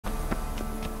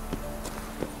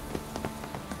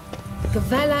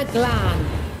Gvella Glan.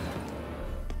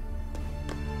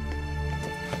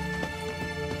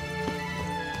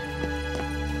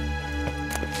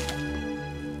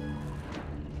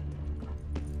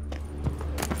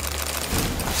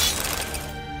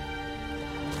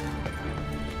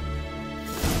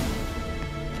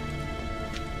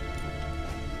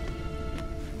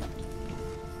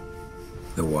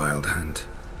 The Wild Hunt.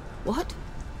 What?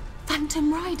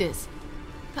 Phantom Riders?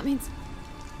 That means...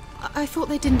 I thought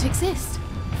they didn't exist.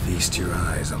 Feast your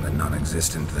eyes on the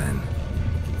non-existent then.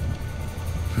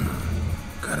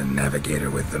 Got a navigator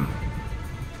with them.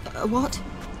 What?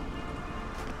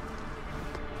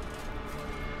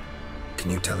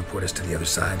 Can you teleport us to the other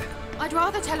side? I'd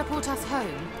rather teleport us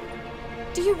home.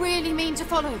 Do you really mean to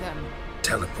follow them?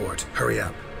 Teleport. Hurry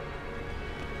up.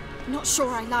 Not sure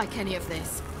I like any of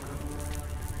this.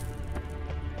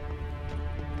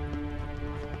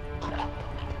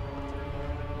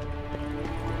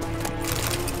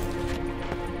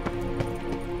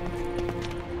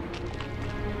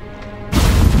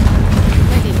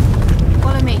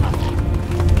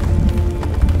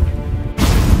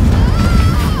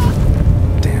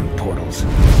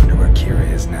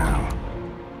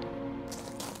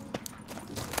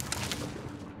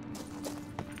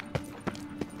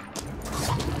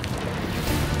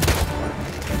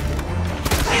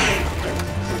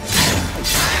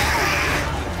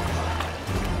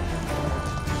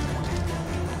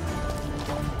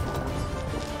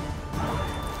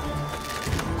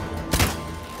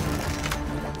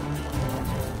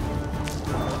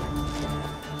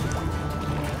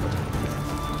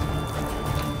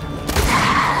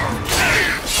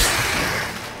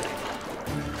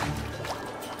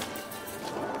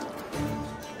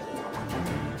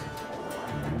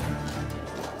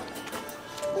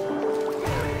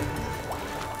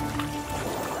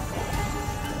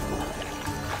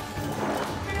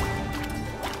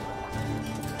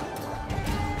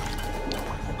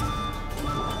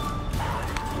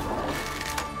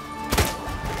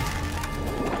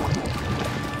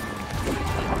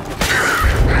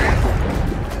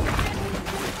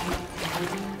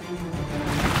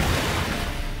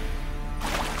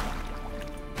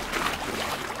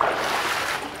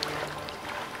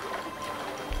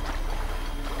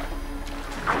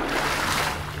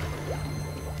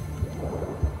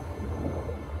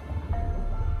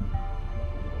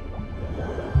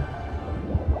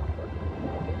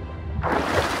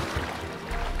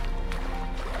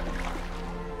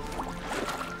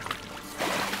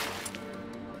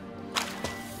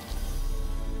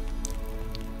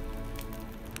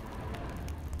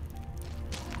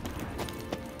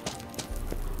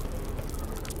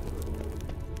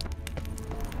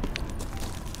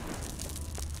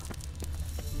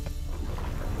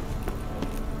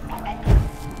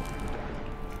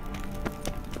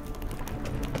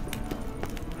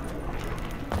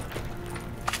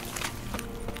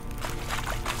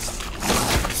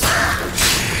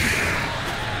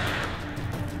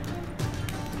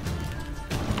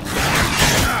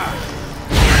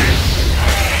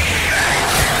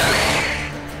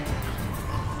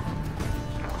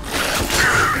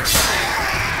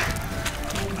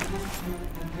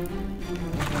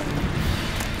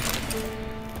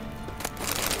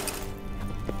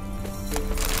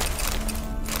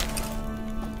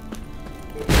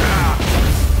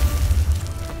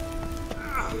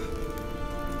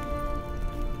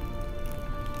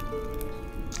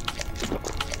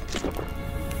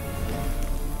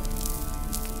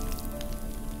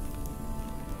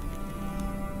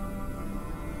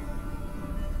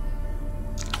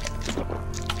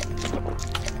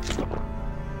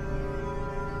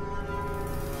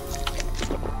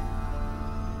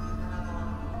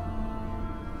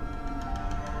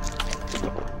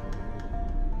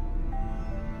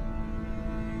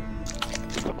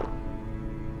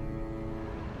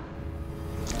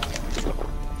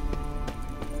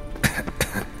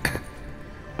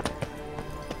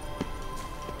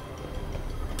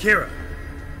 Keira!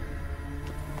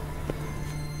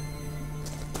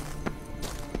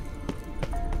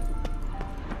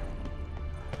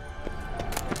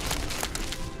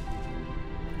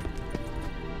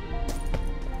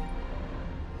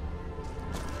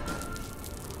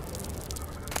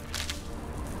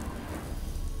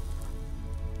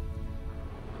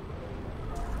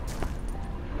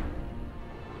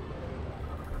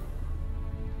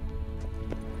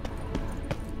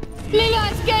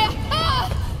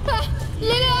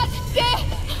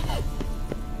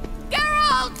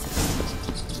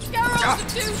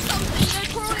 Do something!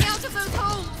 They're crawling out of those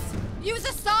holes! Use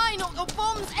a sign or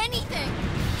bombs, anything!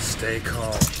 Stay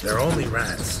calm. They're only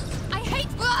rats. I hate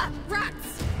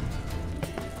rats!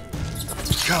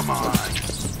 Come on.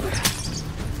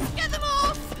 Get them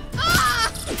off!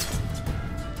 Ah!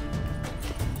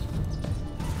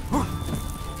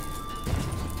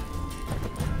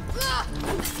 Ugh,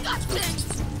 disgusting!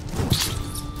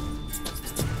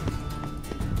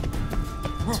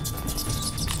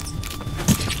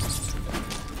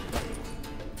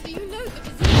 Do you know the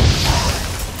disease?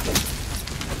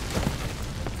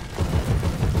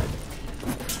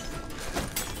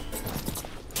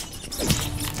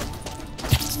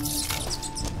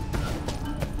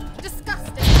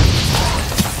 Disgusting.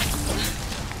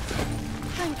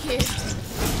 Thank you.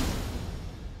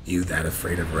 You that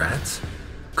afraid of rats?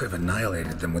 Could have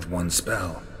annihilated them with one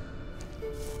spell.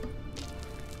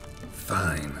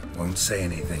 Fine, won't say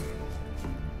anything.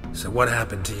 So what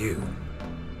happened to you?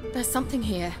 There's something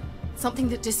here. Something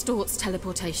that distorts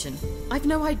teleportation. I've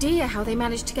no idea how they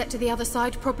managed to get to the other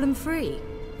side problem-free.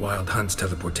 Wild Hunt's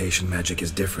teleportation magic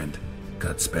is different.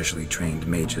 Got specially trained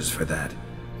mages for that.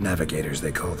 Navigators,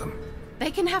 they call them.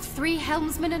 They can have 3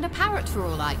 helmsmen and a parrot for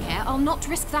all I care. I'll not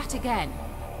risk that again.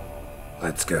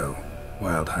 Let's go.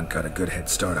 Wild Hunt got a good head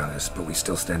start on us, but we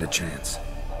still stand a chance.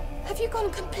 Have you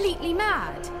gone completely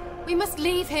mad? We must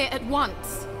leave here at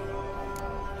once.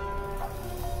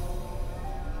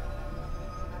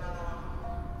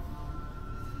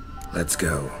 Let's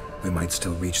go. We might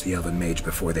still reach the elven mage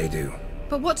before they do.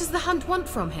 But what does the Hunt want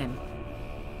from him?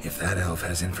 If that elf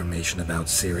has information about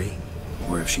Ciri,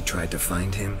 or if she tried to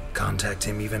find him, contact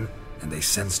him even, and they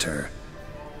sensed her.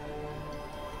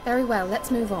 Very well,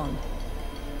 let's move on.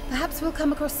 Perhaps we'll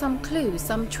come across some clue,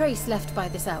 some trace left by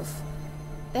this elf.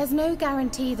 There's no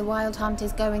guarantee the Wild Hunt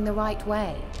is going the right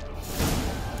way.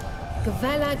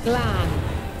 Gavella Glan.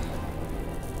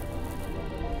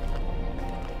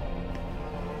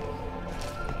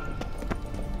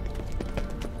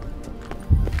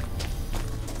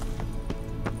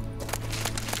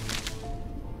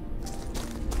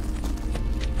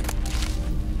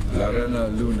 Larena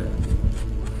Lune.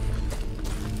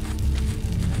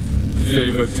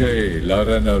 Levate,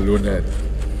 Larena Lunet.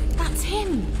 That's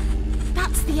him!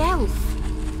 That's the elf!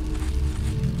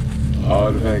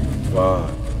 Arvek va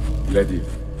Lediv.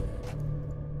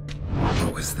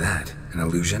 What was that? An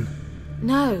illusion?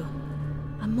 No.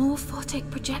 A morphotic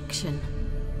projection.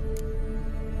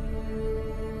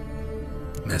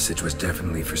 Message was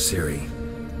definitely for Ciri,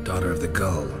 daughter of the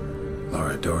Gull,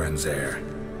 Lara Doran's heir.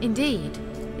 Indeed.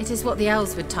 It is what the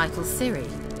elves would title Ciri.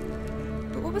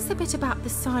 But what was the bit about the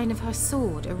sign of her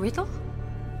sword? A riddle?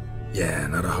 Yeah,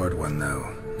 not a hard one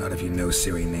though. Not if you know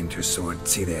Ciri named her sword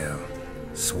Ciri,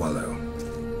 Swallow.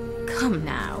 Come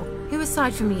now. Who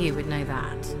aside from you would know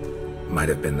that? Might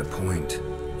have been the point.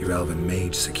 Your elven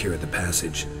mage secured the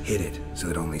passage, hid it, so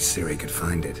that only Ciri could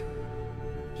find it.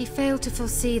 He failed to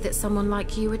foresee that someone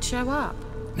like you would show up.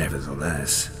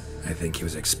 Nevertheless, I think he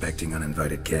was expecting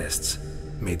uninvited guests.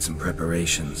 Made some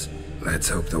preparations. Let's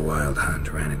hope the Wild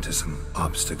Hunt ran into some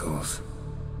obstacles.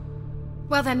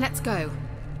 Well then, let's go.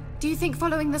 Do you think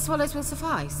following the swallows will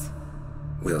suffice?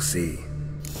 We'll see.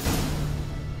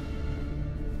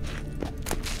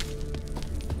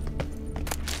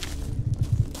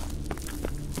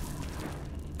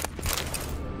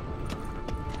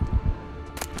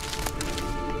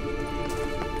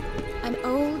 An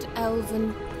old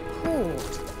elven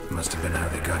port. Must have been how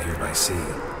they got here by sea.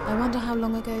 I wonder how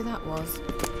long ago that was.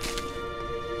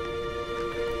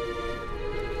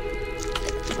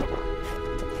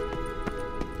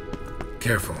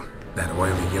 Careful. That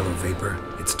oily yellow vapor,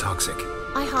 it's toxic.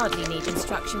 I hardly need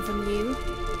instruction from you.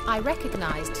 I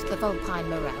recognized the Vulpine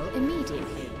Morel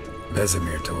immediately.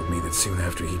 Vesemir told me that soon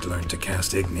after he'd learned to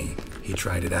cast Igni, he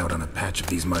tried it out on a patch of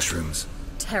these mushrooms.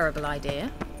 Terrible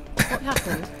idea. What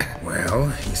happened? Well,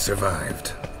 he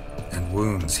survived. And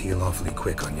wounds heal awfully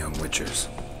quick on young witchers.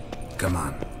 Come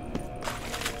on.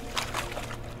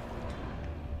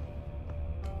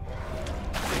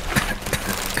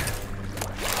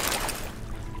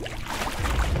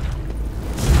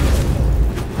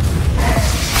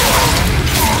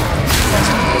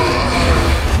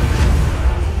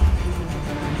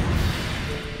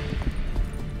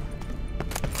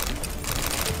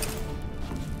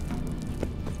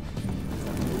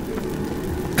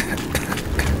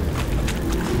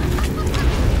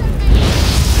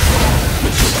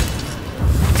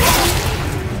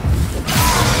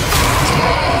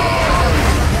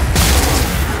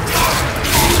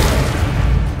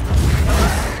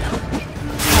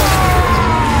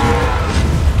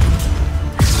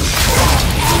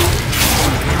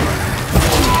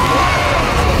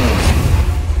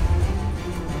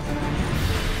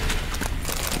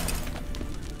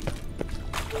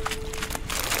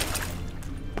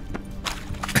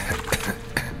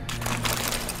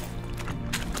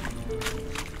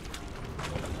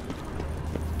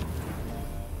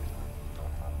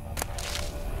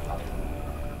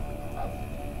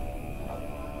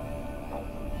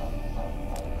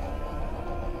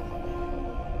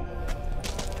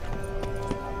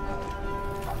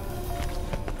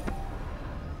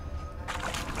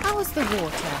 was the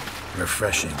water?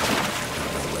 Refreshing. I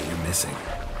don't know what you're missing.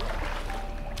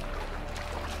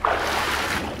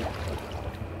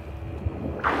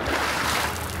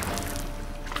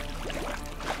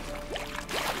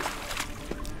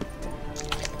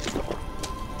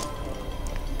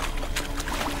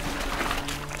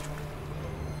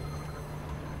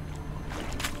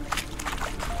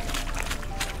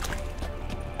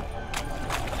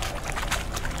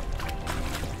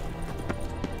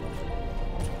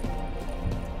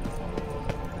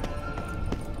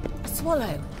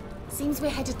 Swallow. Seems we're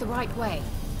headed the right way.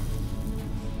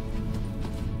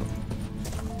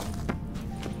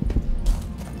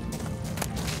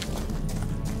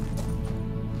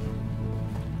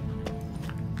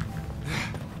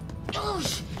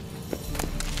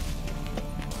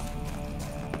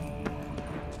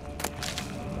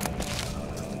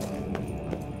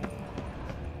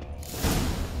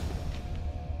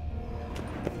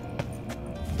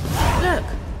 Look!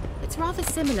 It's rather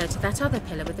similar to that other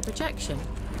pillar with the projection.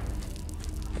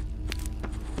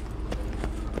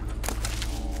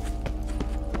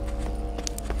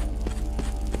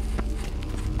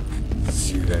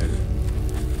 Ciri,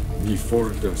 ni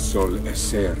forte sol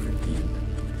esser in.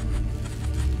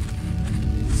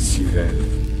 Ciri,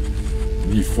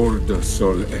 ni forte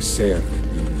sol esser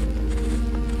in.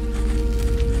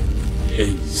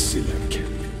 Hey, Ciri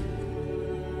Kelpie.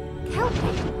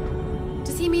 Kelpie?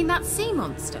 Does he mean that sea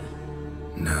monster?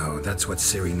 No, that's what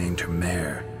Ciri named her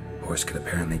mare. Horse could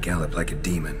apparently gallop like a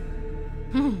demon.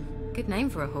 Good name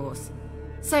for a horse.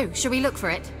 So, shall we look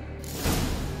for it?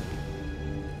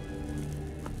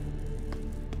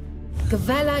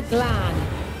 Gavella Glan.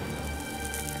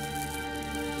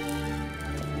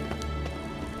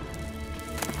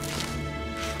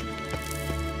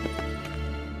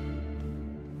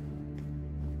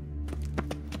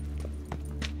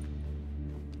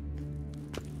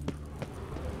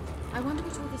 I wonder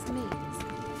what all this means.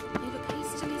 They look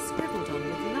hastily scribbled on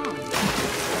with lines.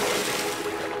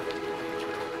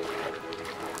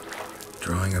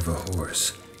 Drawing of a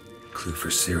horse. Clue for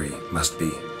Ciri, must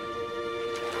be.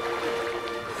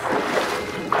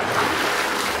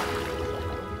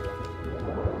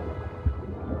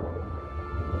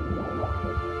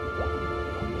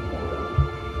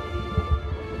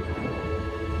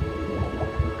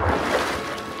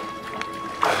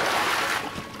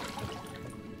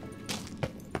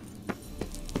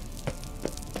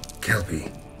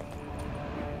 Kelpie.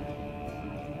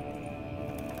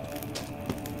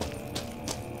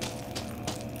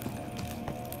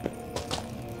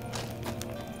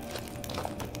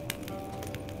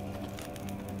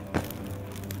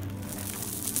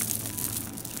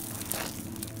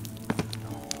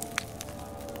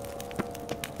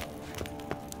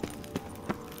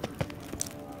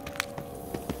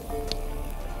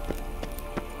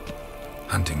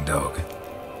 Hunting dog.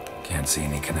 Can't see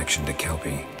any connection to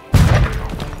Kelpie.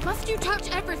 Must you touch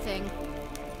everything?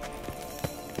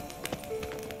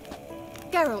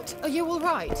 Geralt, are you all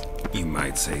right? You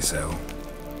might say so.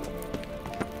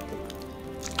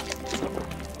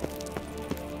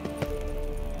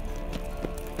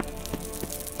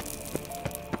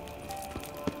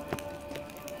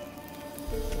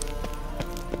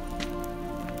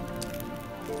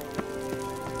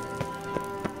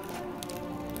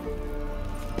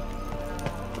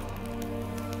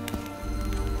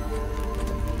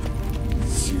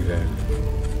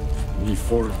 Ni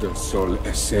forte sol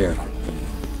esser in.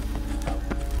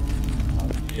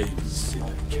 Hey,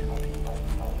 Ciri Kelpie.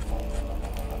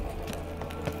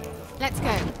 Let's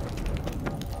go.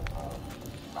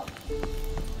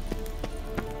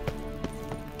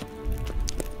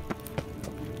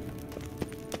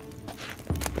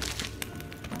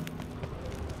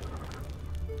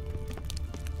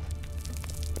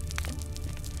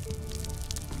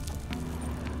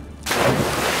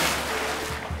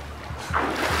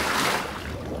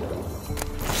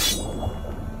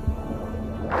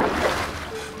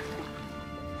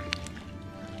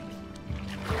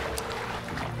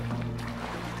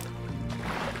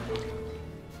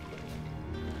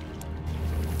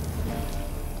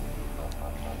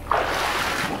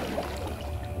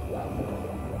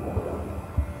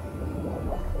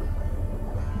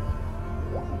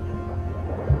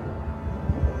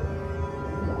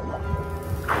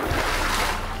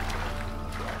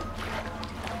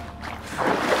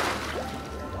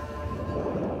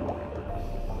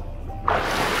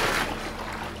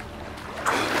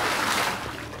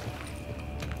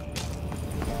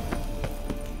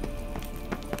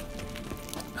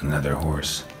 Another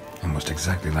horse. Almost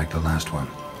exactly like the last one.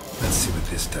 Let's see what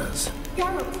this does.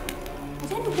 Geralt, I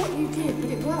don't know what you did, but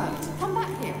it worked. Come back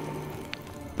here.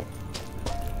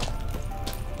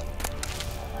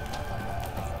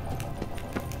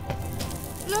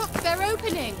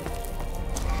 opening.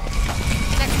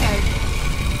 Let's go.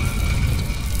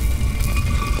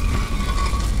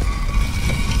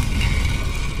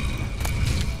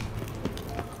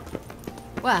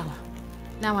 Well,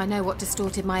 now I know what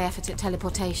distorted my effort at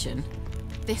teleportation.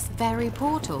 This very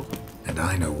portal. And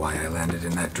I know why I landed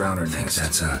in that drowner nest.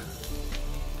 That's a...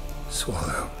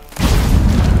 swallow.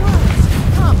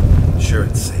 What? Come. Sure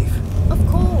it's safe. Of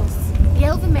course. The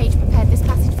elven mage prepared this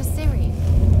passage for Ciri.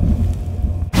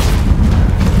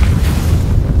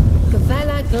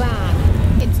 Gavella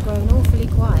Glan. It's grown awfully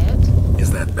quiet.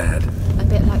 Is that bad? A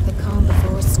bit like the calm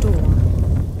before a storm.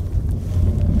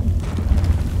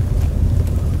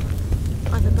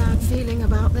 I've a bad feeling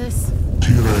about this.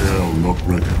 Tyrael not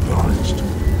recognized.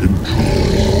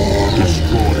 Intruders.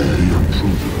 Destroy the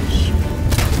intruders.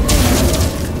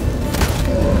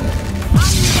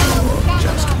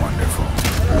 Just wonderful.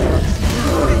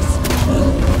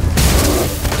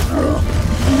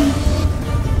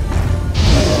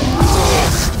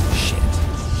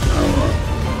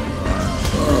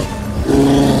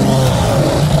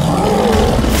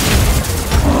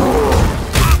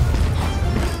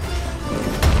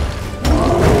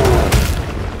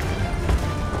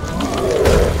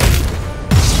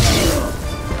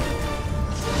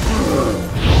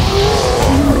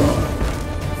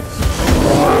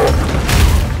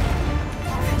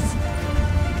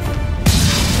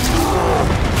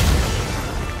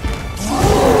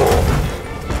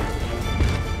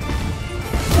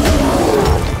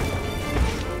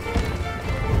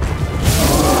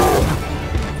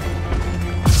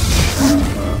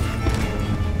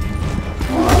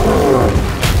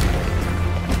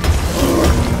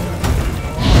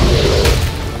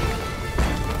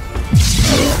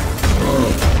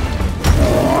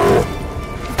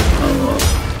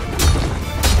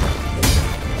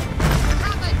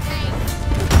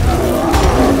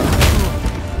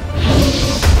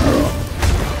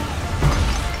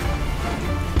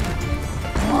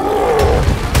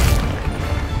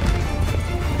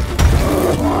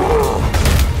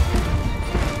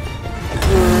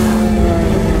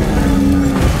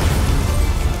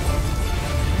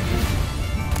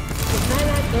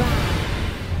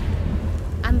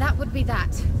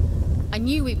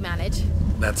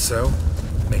 That's so?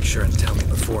 Make sure and tell me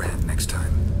beforehand next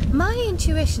time. My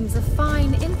intuition's a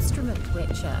fine instrument,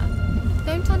 Witcher.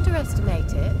 Don't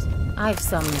underestimate it. I've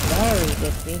some very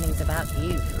good feelings about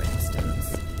you, for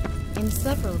instance. In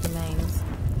several domains.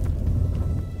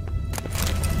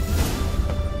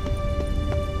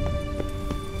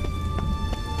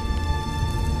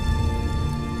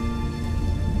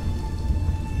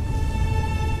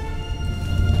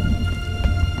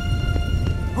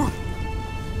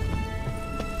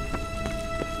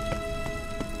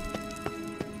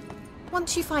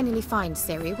 Once you finally find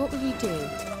Ciri, what will you do?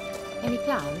 Any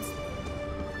plans?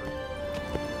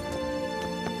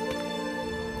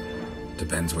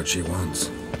 Depends what she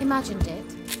wants. Imagined it.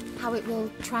 How it will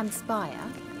transpire.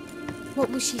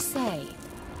 What will she say?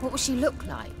 What will she look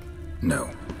like? No.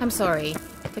 I'm sorry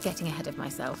for getting ahead of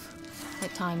myself.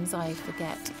 At times I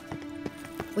forget.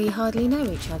 We hardly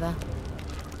know each other.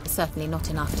 Certainly not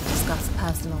enough to discuss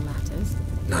personal matters.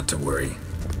 Not to worry.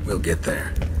 We'll get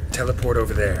there. Teleport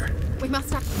over there. We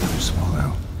must have... Another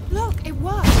swallow. Look, it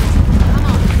worked! Come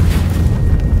on.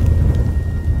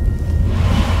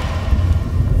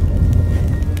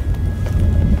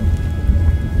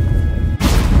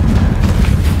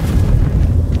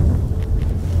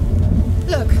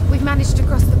 Look, we've managed to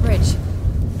cross the bridge.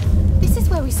 This is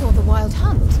where we saw the wild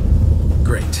hunt.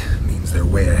 Great. Means they're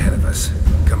way ahead of us.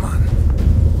 Come on.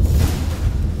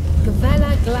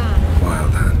 Gavella Glan.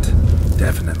 Wild hunt.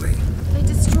 Definitely. They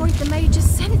destroyed the mage's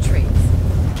sentries.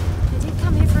 They did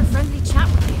come here for a friendly chat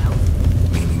with the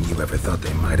elf. Meaning you ever thought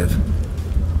they might have?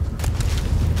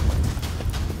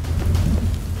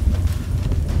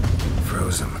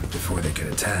 Froze them before they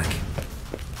could attack.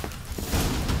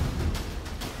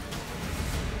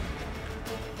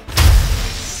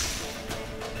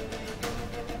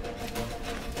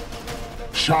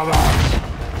 Shut up!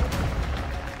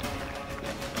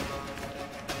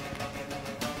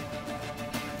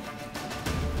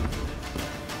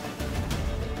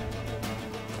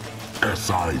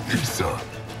 Esai Isa.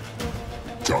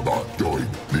 Jada doin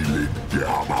nilin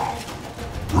yama.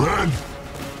 Ren!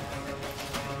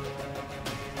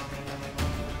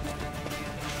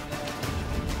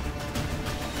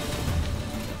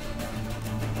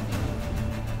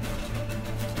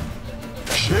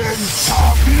 Shin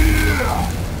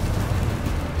Tabir!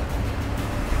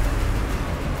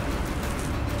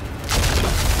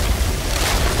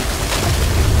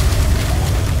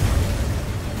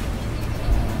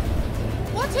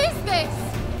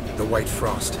 white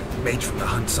frost. Mage from the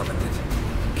hunt summoned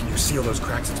it. Can you seal those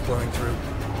cracks it's blowing through?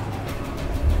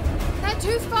 They're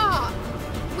too far!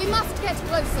 We must get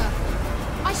closer.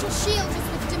 I shall shield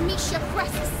us with Demetia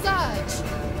Crest's surge.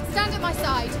 Stand at my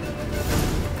side.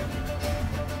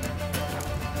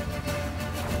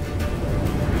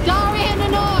 Darian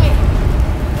Annoy!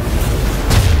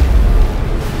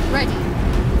 Ready.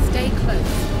 Stay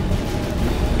close.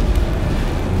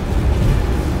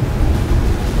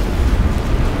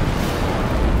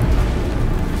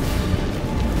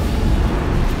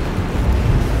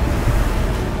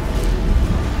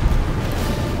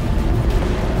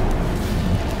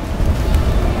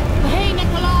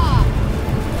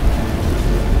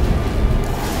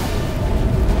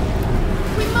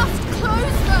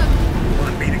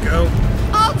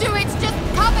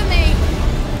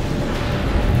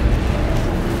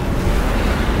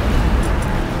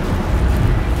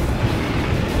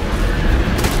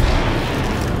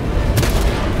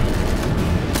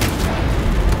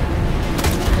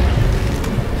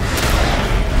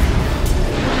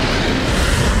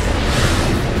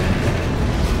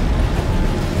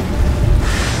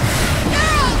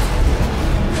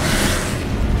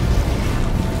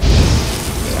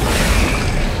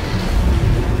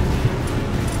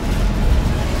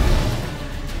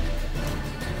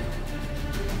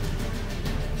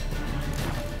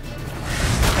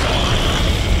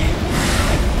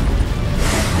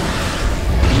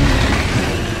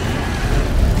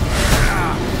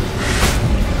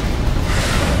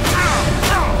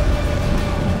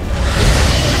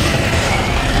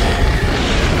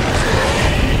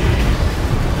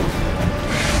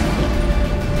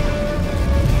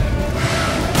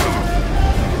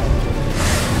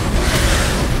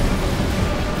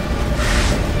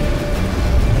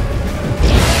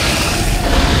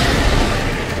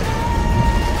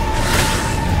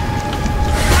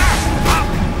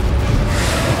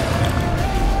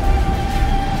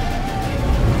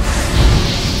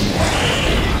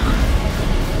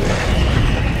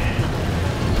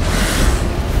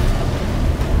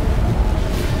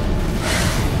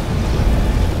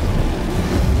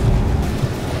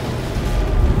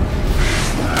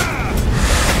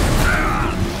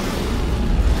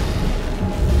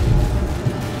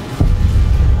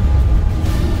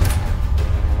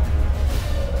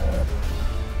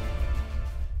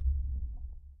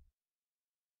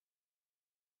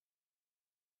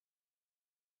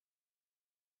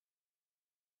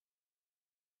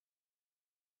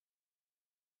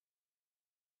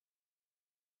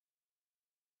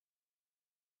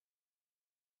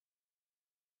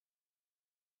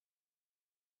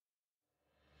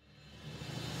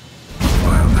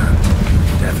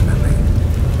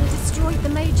 The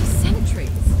mage's sentries.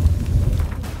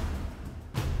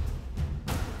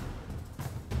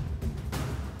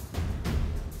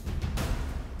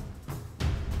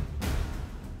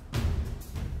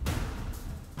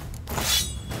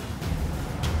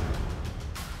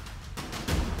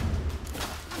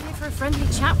 I'm here for a friendly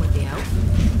chat with the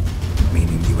elf.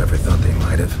 Meaning you ever thought they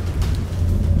might have?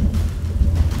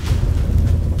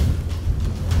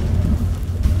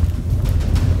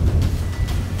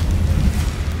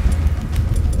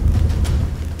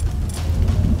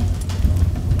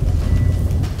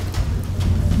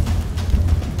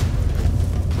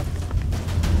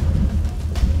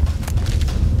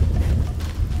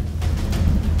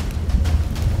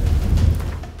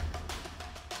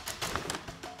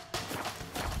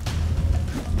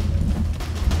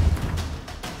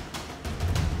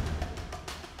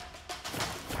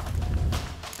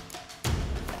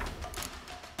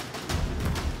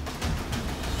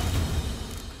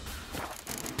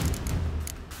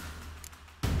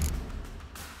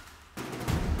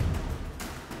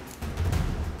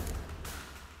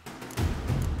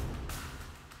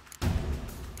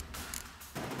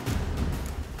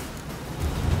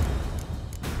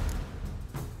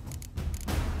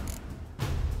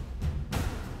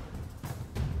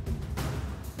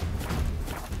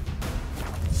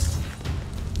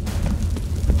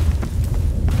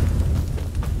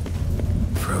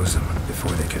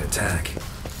 Before they could attack.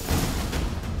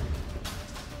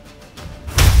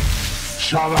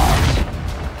 Shut up!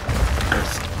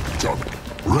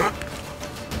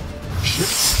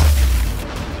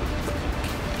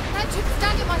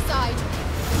 Stand at my side.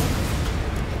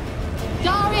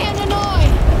 Darian Annoy!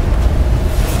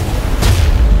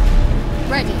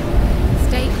 Ready.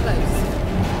 Stay close.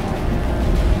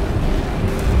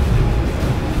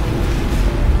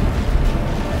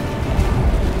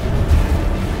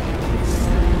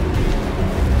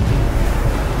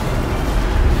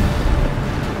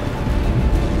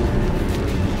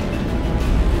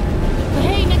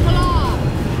 Hey, Nicola!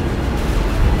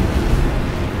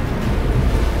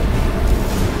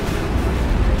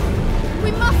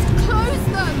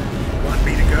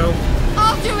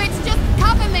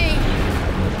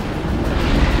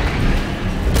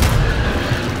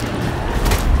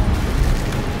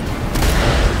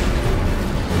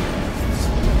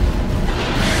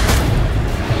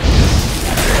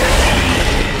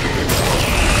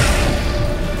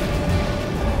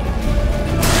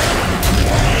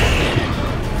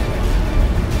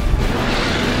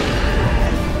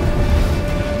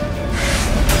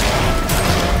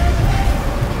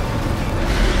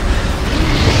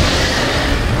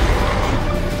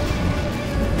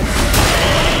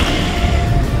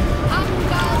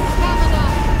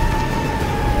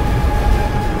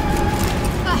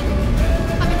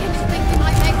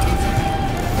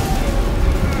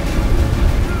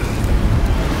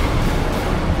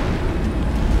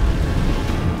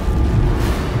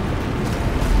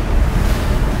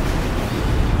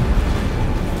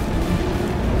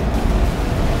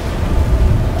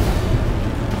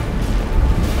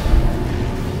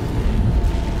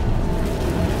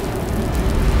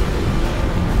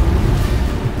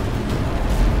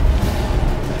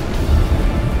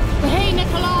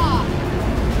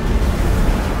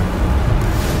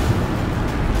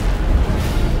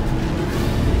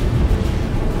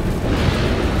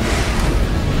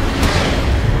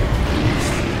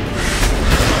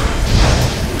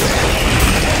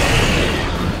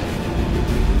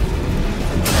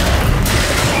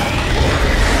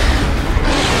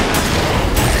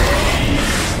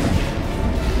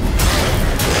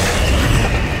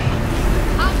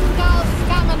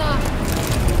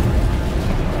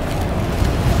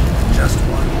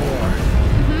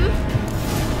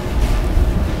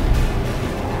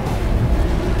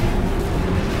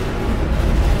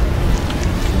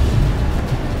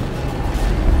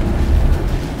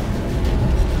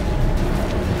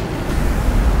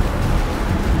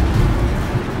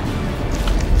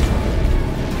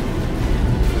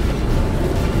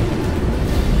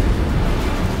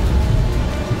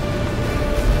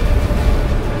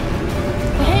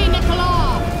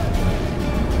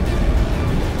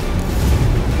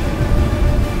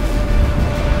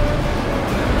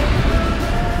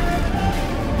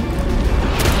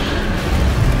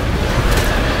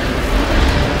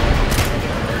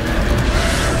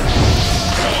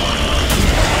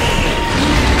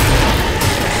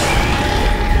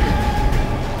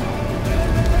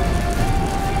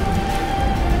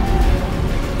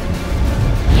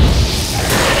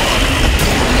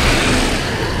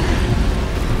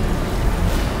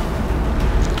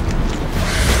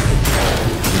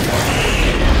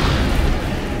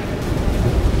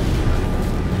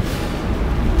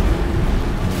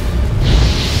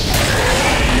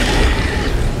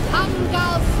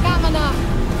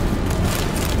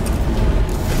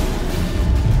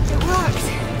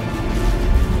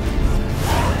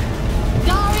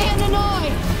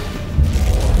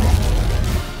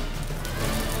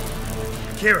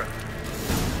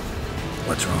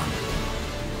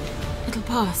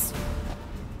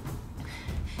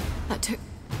 That took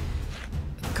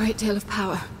a great deal of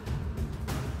power.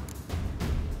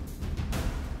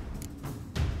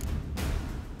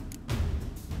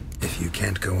 If you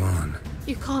can't go on,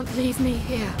 You can't leave me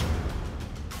here.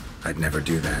 I'd never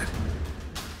do that.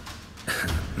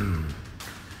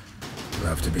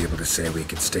 Love to be able to say we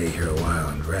could stay here a while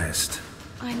and rest.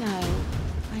 I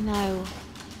know.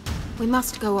 We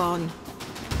must go on.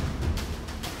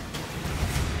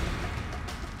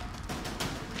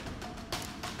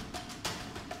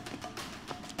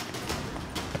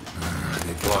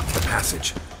 They blocked the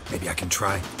passage. Maybe I can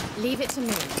try. Leave it to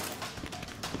me.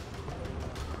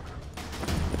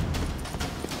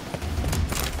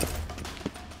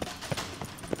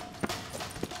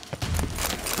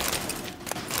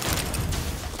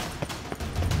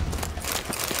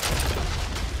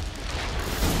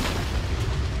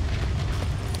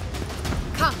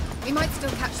 Come, we might still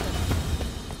catch them.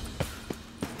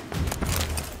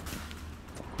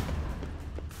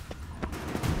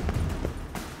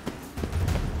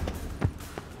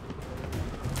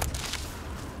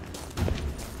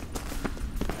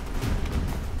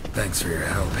 Thanks for your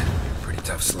help. Pretty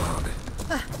tough slog.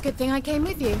 Good thing I came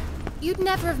with you. You'd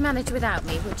never have managed without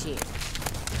me, would you?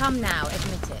 Come now,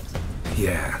 admit it.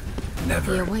 Yeah,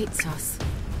 never. He awaits us.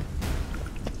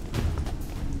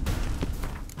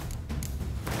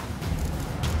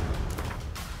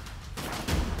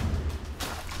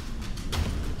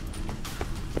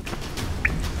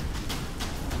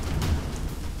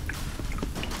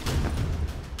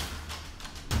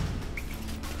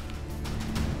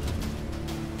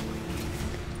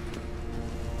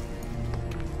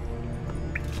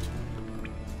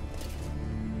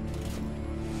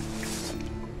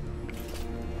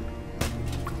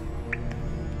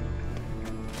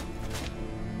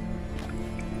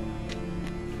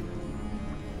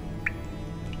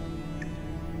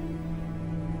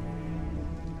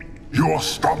 You're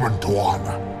stubborn, Tuan.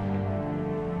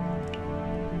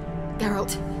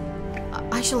 Geralt,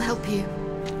 I shall help you.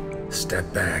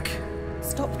 Step back.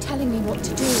 Stop telling me what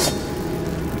to do.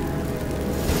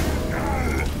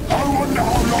 I wonder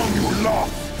how long you will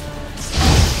last.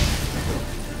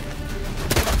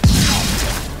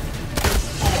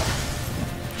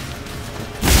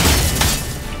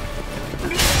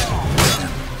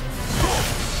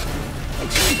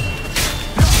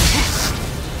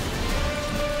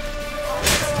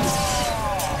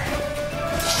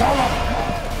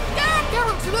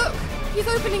 Geralt, look! He's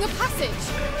opening a passage!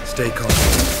 Stay calm.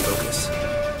 Focus.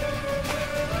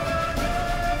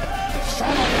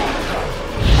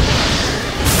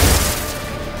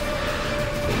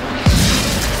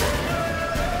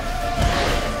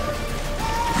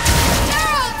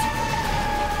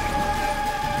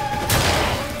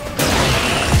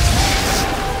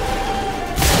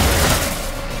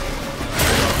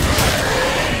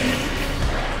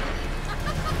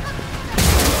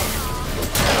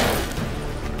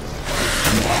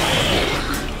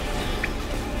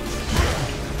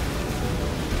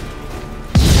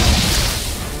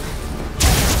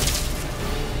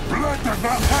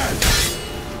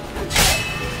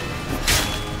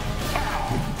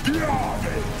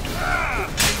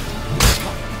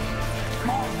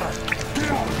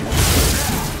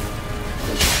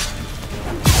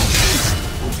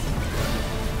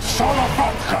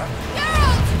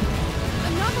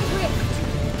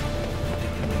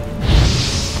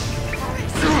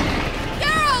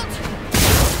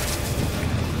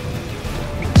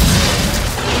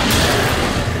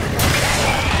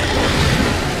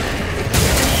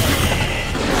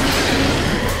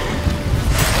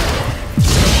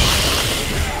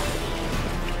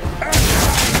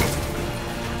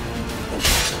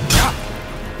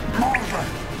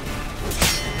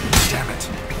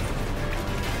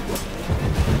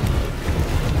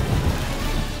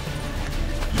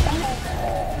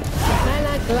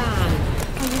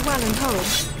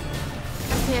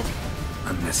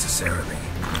 Unnecessarily.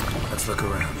 Let's look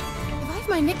around. If I have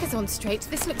my knickers on straight,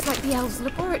 this looks like the elves'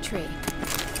 laboratory.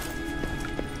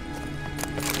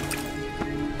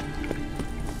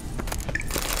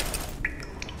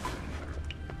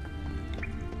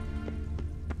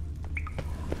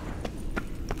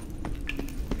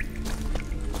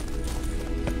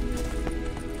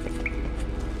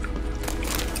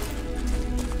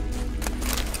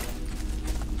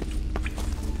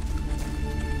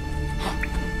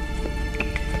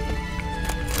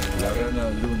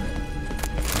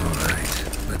 Alright,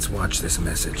 let's watch this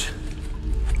message.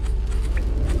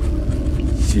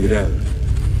 Ciri,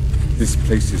 this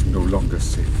place is no longer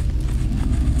safe.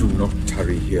 Do not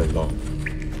tarry here long.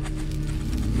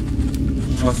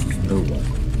 Trust no one.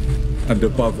 And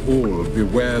above all,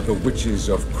 beware the witches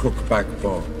of Crookback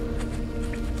Bog.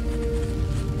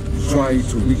 try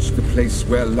to reach the place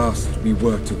where last we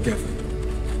were together.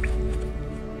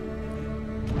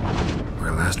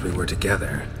 Where last we were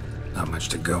together, not much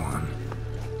to go on.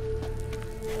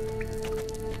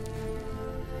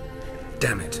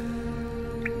 Damn it.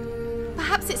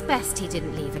 Perhaps it's best he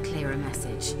didn't leave a clearer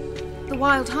message. The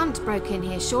Wild Hunt broke in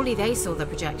here. Surely they saw the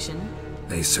projection.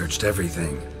 They searched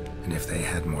everything, and if they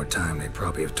had more time, they'd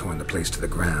probably have torn the place to the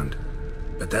ground.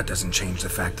 But that doesn't change the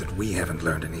fact that we haven't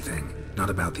learned anything. Not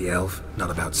about the elf,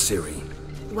 not about Ciri.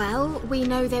 Well, we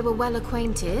know they were well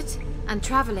acquainted and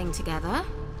traveling together.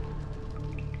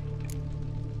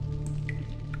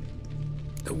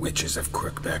 The witches of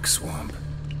Crookback Swamp.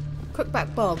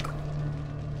 Crookback Bog.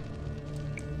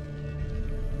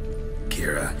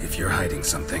 Keira, if you're hiding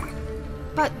something...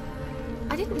 But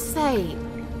I didn't say...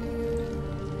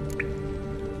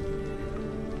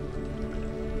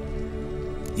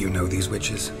 You know these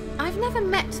witches? I've never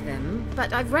met them,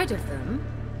 but I've read of them.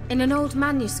 In an old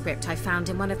manuscript I found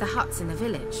in one of the huts in the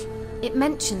village. It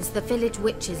mentions the village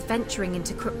witches venturing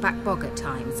into Crookback Bog at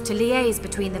times to liaise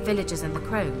between the villagers and the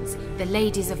crones, the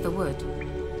ladies of the wood.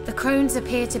 The crones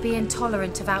appear to be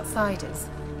intolerant of outsiders,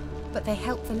 but they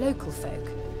help the local folk.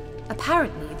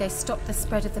 Apparently, they stopped the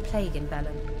spread of the plague in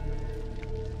Velen.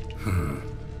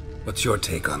 What's your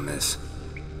take on this?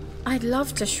 I'd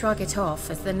love to shrug it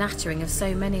off as the nattering of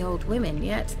so many old women,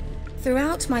 yet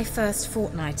throughout my first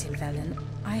fortnight in Velen,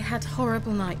 I had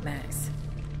horrible nightmares.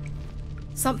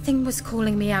 Something was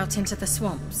calling me out into the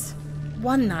swamps.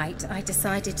 One night, I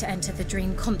decided to enter the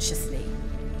dream consciously,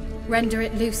 render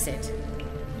it lucid.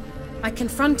 I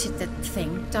confronted the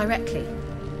thing directly.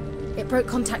 It broke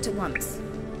contact at once.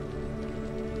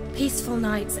 Peaceful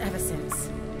nights ever since.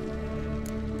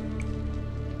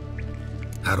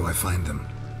 How do I find them?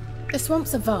 The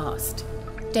swamps are vast,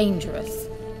 dangerous,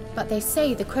 but they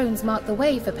say the crones mark the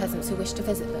way for peasants who wish to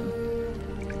visit them.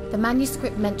 The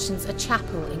manuscript mentions a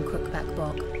chapel in Crookback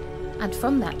Bog, and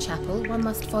from that chapel one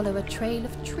must follow a trail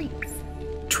of treats.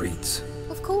 Treats?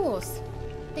 Of course.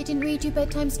 They didn't read you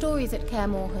bedtime stories at Kaer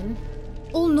Morhen.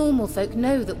 All normal folk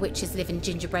know that witches live in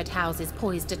gingerbread houses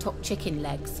poised atop chicken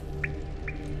legs.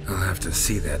 I'll have to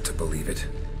see that to believe it.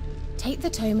 Take the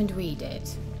tome and read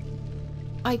it.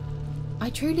 I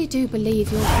truly do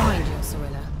believe you'll find your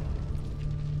Sorilla.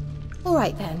 All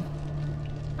right then.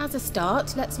 As a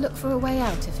start, let's look for a way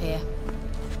out of here.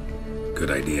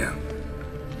 Good idea.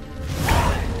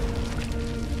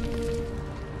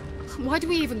 Why do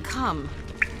we even come?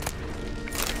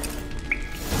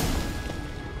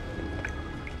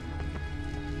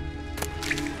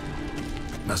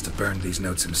 Must have burned these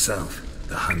notes himself.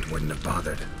 The hunt wouldn't have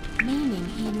bothered. Meaning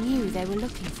he knew they were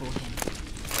looking for him.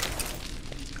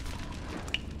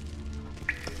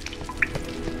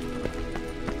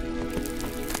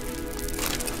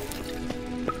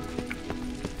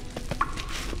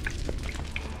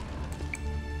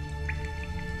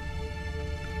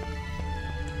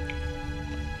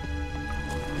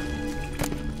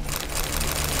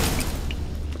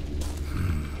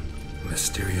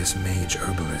 Mysterious mage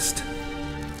herbalist.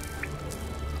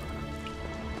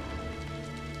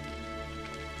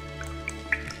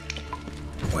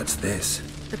 What's this?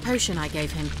 The potion I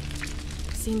gave him.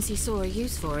 Seems he saw a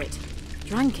use for it.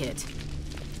 Drank it.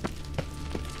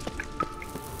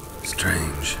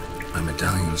 Strange. My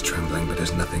medallion's trembling, but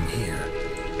there's nothing here.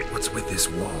 What's with this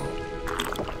wall?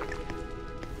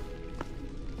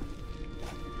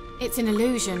 It's an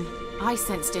illusion. I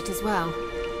sensed it as well.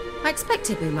 I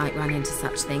expected we might run into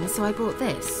such things, so I brought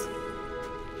this.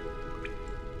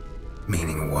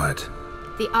 Meaning what?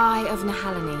 The Eye of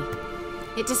Nehaleni.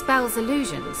 It dispels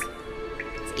illusions.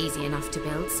 It's easy enough to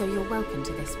build, so you're welcome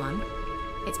to this one.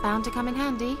 It's bound to come in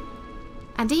handy.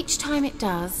 And each time it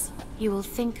does, you will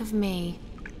think of me.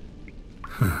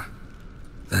 Huh.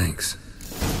 Thanks.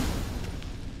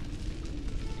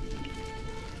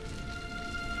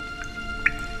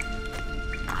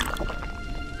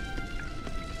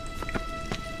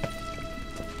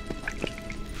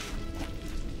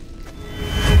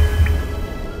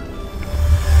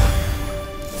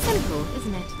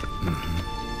 Isn't it?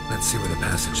 Let's see where the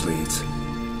passage leads.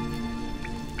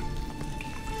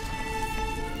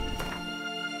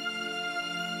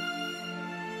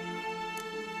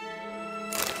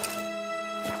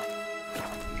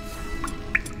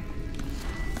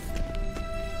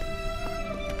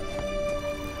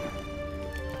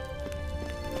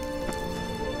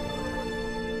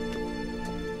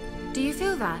 Do you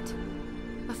feel that?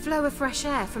 A flow of fresh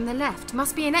air from the left.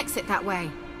 Must be an exit that way.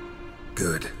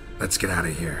 Good. Let's get out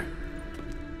of here.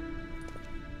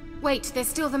 Wait, there's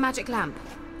still the magic lamp.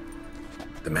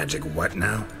 The magic what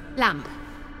now? Lamp.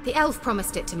 The elf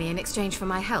promised it to me in exchange for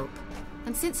my help.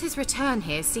 And since his return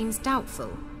here seems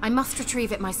doubtful, I must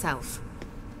retrieve it myself.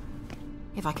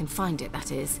 If I can find it,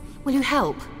 that is. Will you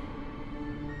help?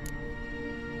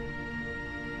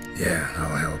 Yeah,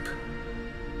 I'll help.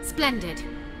 Splendid.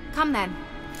 Come then.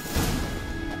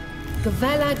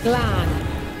 Gavella Glan.